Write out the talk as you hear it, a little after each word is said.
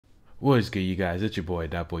What is good, you guys? It's your boy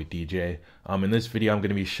DatBoiDJ. In this video, I'm going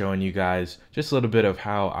to be showing you guys just a little bit of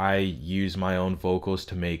how I use my own vocals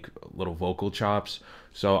to make little vocal chops.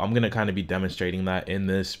 So I'm going to kind of be demonstrating that in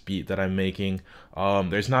this beat that I'm making.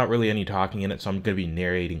 There's not really any talking in it, so I'm going to be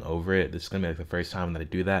narrating over it. This is going to be like the first time that I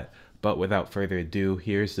do that. But without further ado,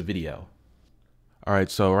 here's the video. Alright,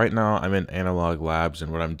 so right now I'm in Analog Labs,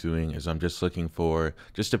 and what I'm doing is I'm just looking for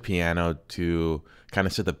just a piano to kind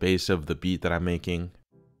of set the base of the beat that I'm making.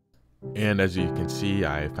 And as you can see,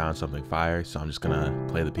 I found something fire, so I'm just gonna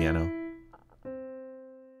play the piano.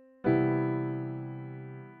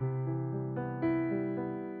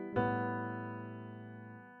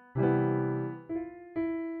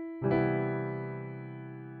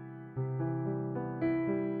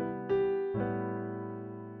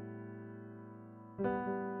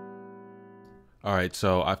 Alright,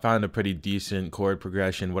 so I found a pretty decent chord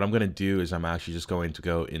progression. What I'm going to do is I'm actually just going to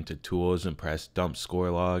go into Tools and press Dump Score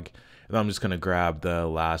Log. And I'm just going to grab the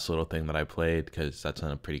last little thing that I played because that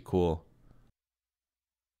sounded pretty cool.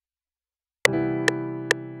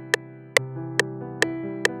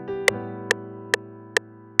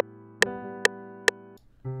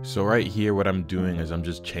 So right here, what I'm doing is I'm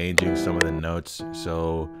just changing some of the notes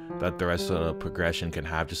so that the rest of the progression can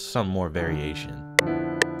have just some more variation.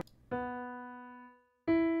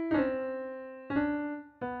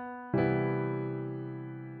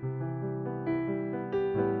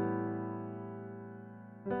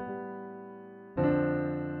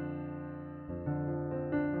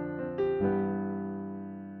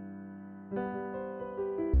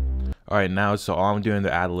 Alright, now so all I'm doing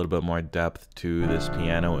to add a little bit more depth to this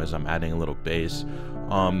piano is I'm adding a little bass.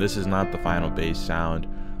 This is not the final bass sound.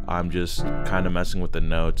 I'm just kind of messing with the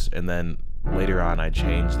notes, and then later on I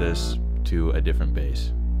change this to a different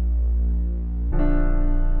bass.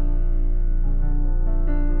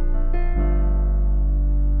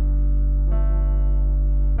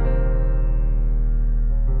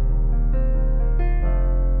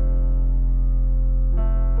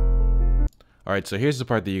 Alright, so here's the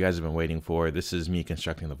part that you guys have been waiting for. This is me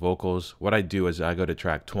constructing the vocals. What I do is I go to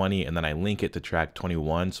track 20 and then I link it to track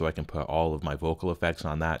 21 so I can put all of my vocal effects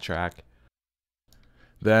on that track.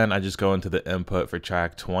 Then I just go into the input for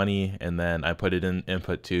track 20 and then I put it in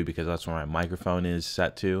input 2 because that's where my microphone is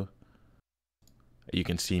set to. You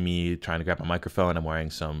can see me trying to grab my microphone. I'm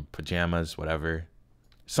wearing some pajamas, whatever.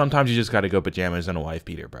 Sometimes you just gotta go pajamas and a wife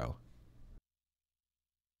beater, bro.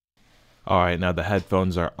 Alright, now the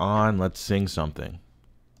headphones are on, let's sing something.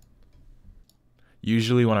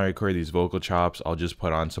 Usually when I record these vocal chops, I'll just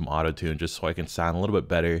put on some auto-tune just so I can sound a little bit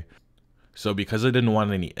better. So because I didn't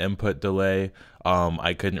want any input delay,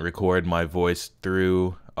 I couldn't record my voice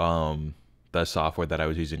through the software that I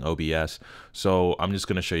was using, OBS. So I'm just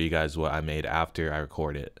going to show you guys what I made after I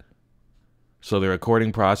record it. So the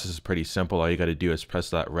recording process is pretty simple. All you got to do is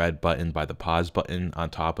press that red button by the pause button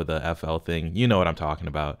on top of the FL thing. You know what I'm talking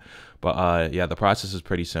about. But yeah, the process is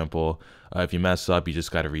pretty simple. If you mess up, you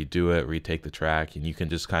just got to redo it, retake the track, and you can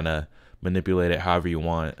just kind of manipulate it however you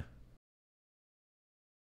want.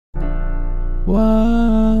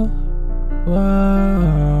 Whoa, whoa.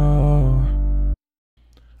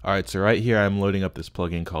 Alright, so right here I'm loading up this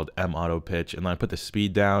plugin called M-Auto Pitch, and then I put the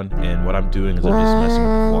speed down, and what I'm doing is I'm just messing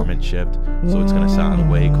with performance shift, so it's gonna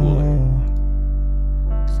sound way cooler.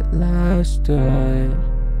 It's the last day.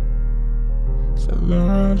 It's the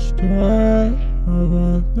last day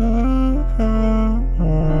of our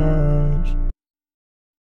lives.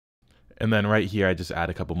 And then right here I just add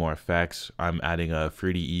a couple more effects. I'm adding a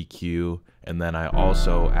fruity EQ, and then I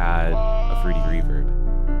also add a fruity reverb.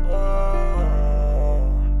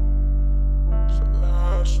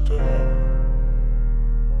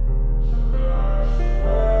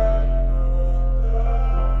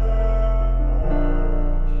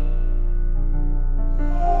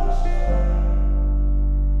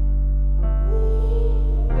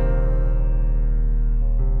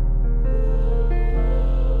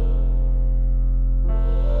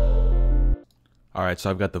 Alright, so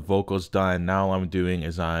I've got the vocals done. Now all I'm doing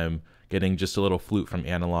is I'm getting just a little flute from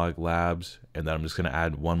Analog Labs, and then I'm just going to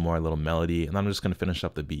add one more little melody, and then I'm just going to finish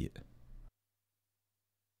up the beat.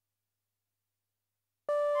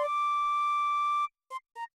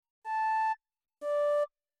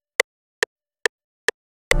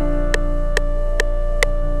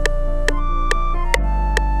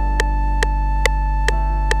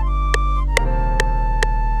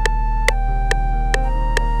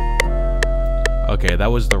 Okay,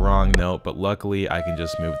 that was the wrong note, but luckily I can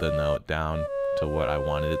just move the note down to what I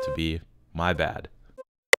wanted it to be. My bad.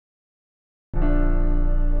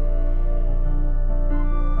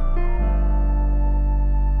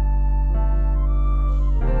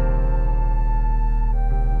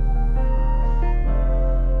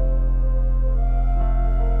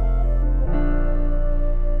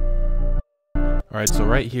 Alright, so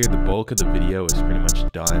right here, the bulk of the video is pretty much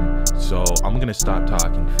done. So I'm gonna stop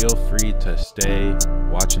talking. Feel free to stay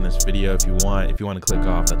watching this video if you want. If you want to click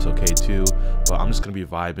off, that's okay too. But I'm just gonna be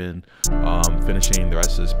vibing, finishing the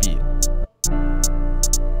rest of this beat.